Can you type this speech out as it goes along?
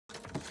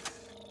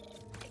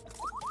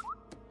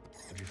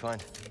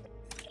find?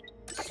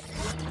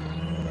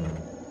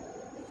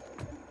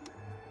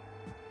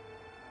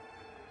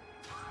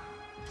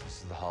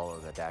 This is the hollow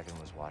that Dagon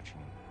was watching.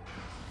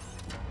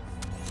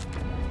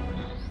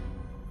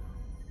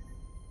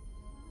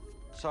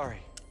 Sorry.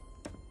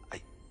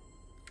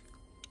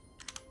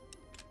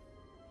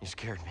 You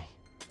scared me.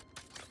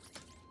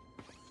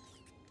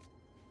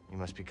 You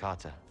must be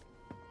Kata.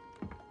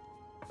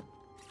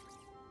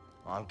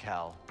 I'm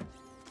Cal.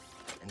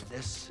 And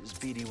this is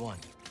BD1.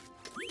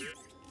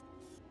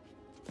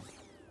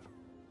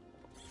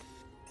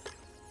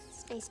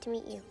 It's nice to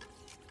meet you.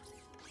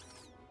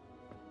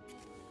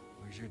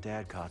 Where's your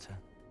dad, Kata?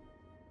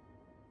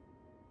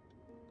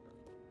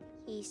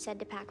 He said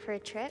to pack for a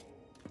trip.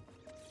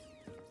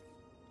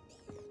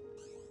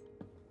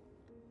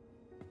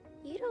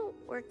 You don't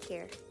work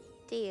here,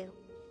 do you?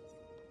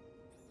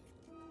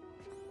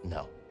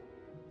 No.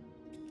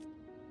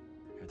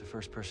 You're the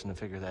first person to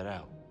figure that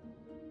out.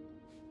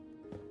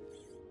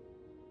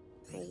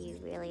 Are you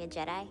really a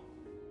Jedi?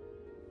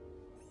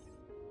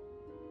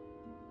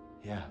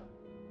 Yeah.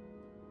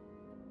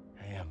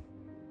 I am.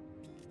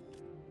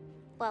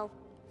 Well,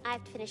 I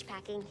have to finish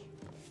packing.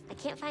 I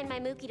can't find my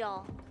Mookie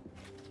doll.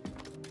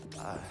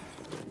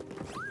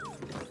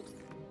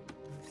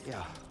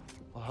 Yeah.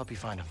 I'll help you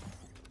find him.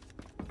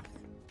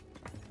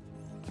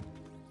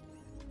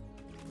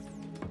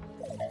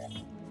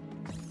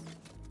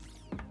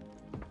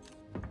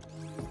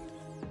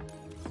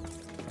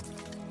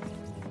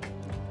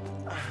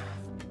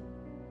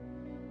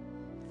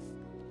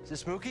 Is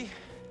this Mookie?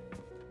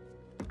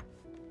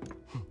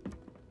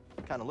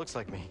 Kinda looks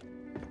like me.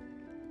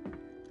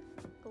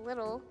 A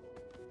little.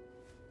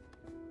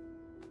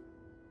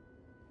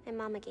 My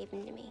mama gave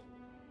him to me.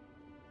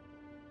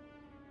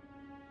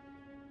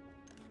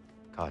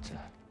 Kata.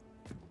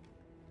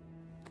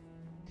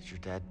 Did your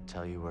dad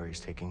tell you where he's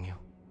taking you?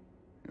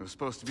 It was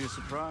supposed to be a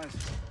surprise.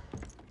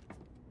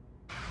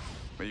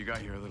 But you got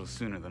here a little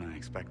sooner than I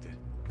expected.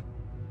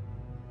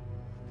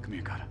 Come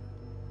here, Kata.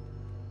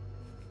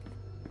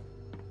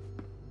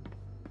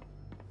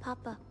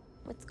 Papa,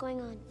 what's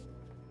going on?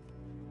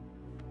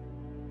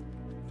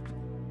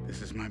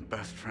 This is my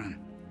best friend.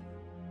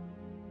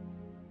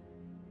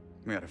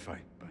 We had a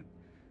fight, but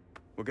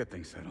we'll get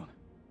things settled.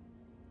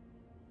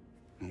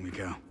 When we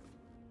go.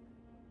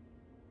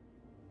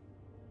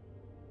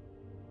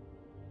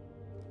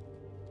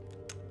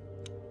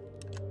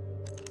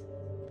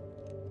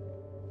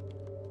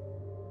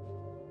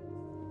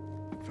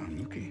 Found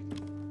Mookie.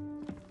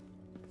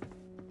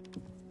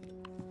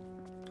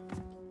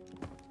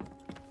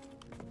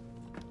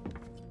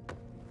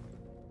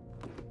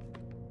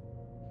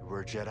 You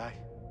were a Jedi?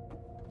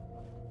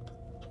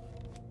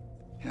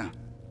 Yeah.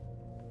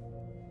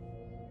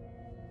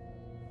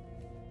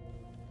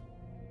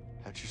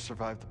 How'd you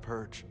survive the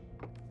Purge?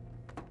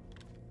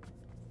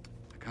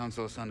 The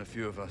Council assigned a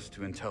few of us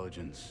to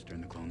intelligence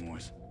during the Clone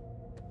Wars.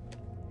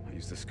 I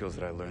used the skills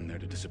that I learned there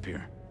to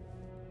disappear.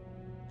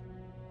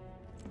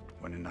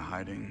 Went into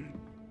hiding.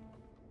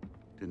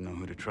 Didn't know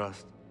who to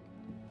trust.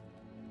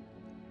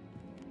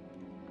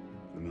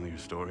 Familiar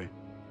story.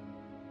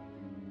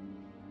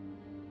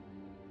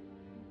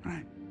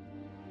 Right.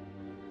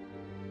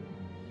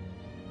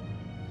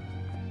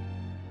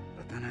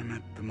 But then I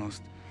met the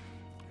most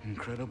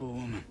incredible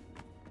woman.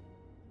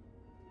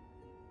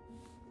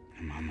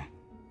 My mama.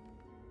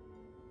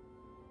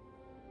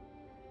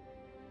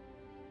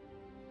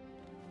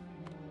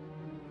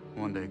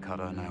 One day,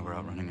 Kata and I were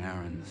out running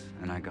errands,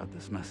 and I got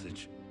this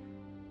message.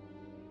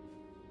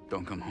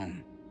 Don't come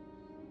home.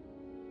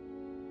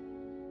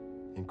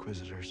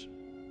 Inquisitors.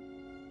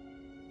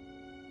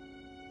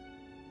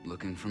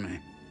 Looking for me.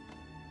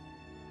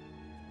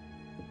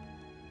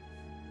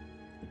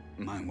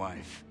 My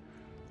wife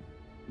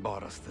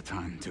bought us the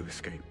time to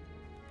escape.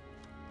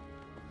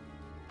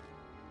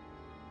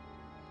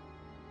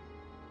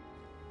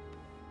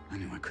 I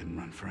knew I couldn't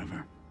run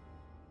forever,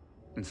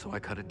 and so I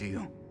cut a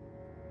deal.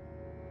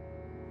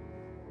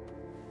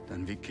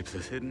 Danvik keeps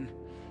us hidden,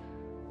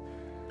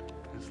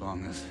 as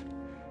long as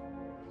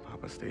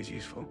Papa stays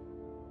useful.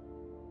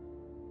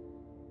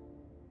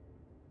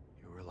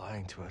 You were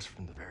lying to us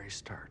from the very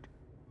start.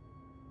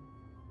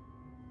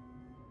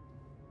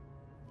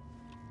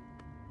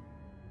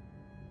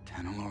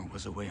 Tanalor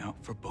was a way out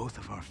for both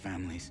of our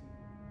families.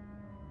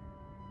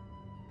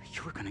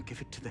 You were gonna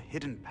give it to the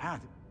hidden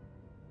path.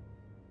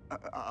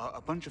 A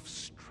bunch of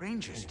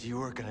strangers. And you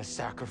were gonna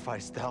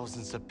sacrifice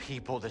thousands of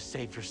people to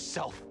save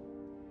yourself.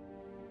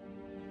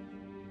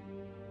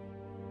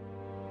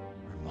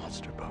 You're a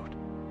monster, Bode.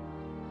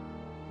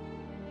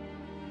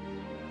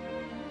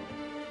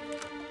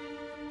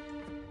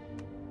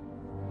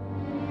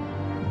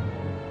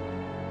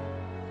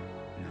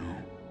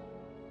 No.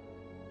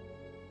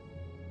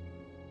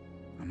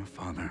 I'm a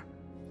father.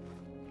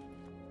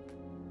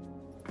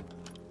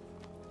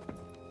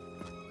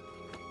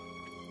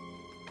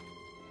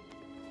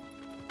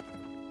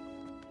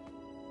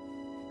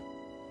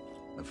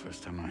 The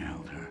first time I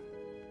held her,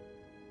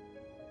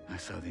 I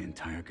saw the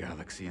entire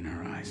galaxy in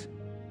her eyes.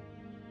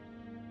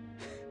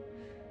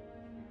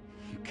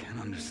 You can't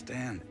can't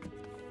understand.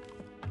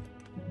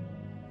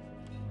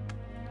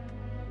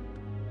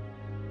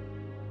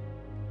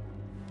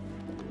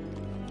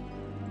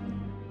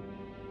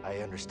 I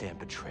understand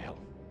betrayal.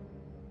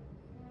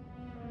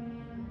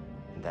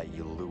 And that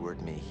you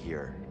lured me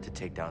here to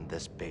take down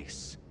this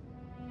base.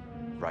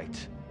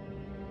 Right?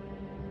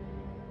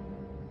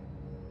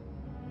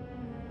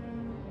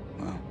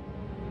 Well,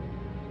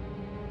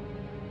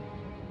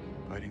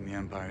 fighting the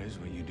Empire is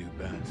what you do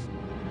best.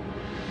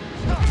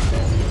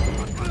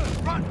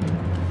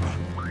 Run!